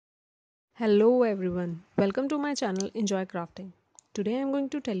Hello everyone, welcome to my channel Enjoy Crafting. Today I am going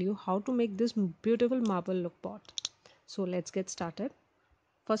to tell you how to make this beautiful marble look pot. So let's get started.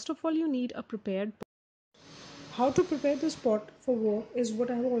 First of all, you need a prepared pot. How to prepare this pot for work is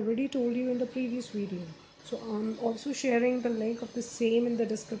what I have already told you in the previous video. So I'm also sharing the link of the same in the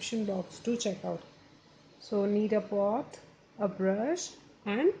description box to check out. So need a pot, a brush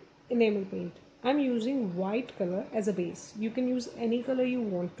and enamel paint. I'm using white color as a base. You can use any color you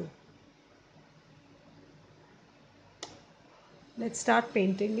want to. Let's start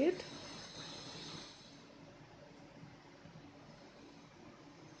painting it.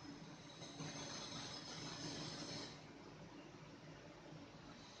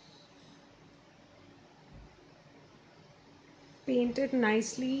 Paint it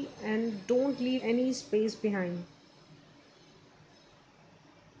nicely and don't leave any space behind.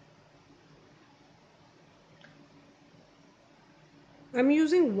 I'm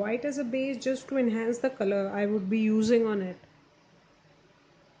using white as a base just to enhance the color I would be using on it.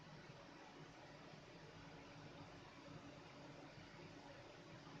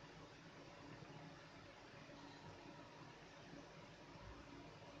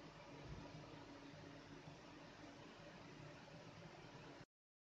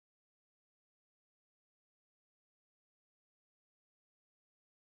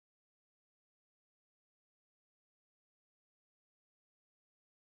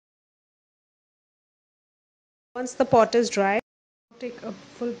 Once the pot is dry, take a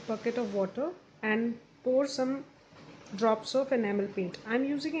full bucket of water and pour some drops of enamel paint. I'm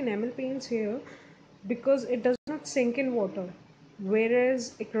using enamel paints here because it does not sink in water,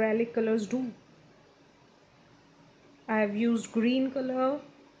 whereas acrylic colors do. I have used green color,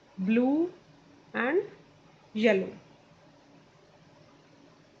 blue and yellow.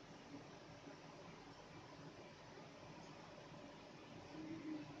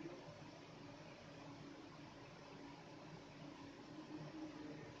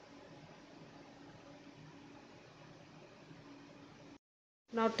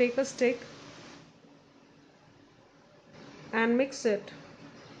 Now take a stick and mix it.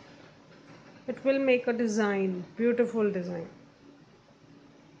 It will make a design, beautiful design.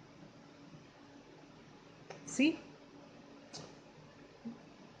 See?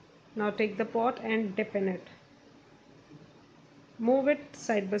 Now take the pot and dip in it. Move it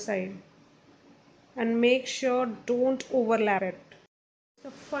side by side and make sure don't overlap it. The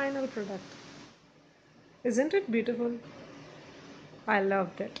final product. Isn't it beautiful? I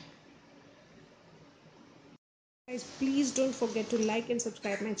loved it. Guys, please don't forget to like and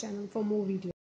subscribe my channel for more videos.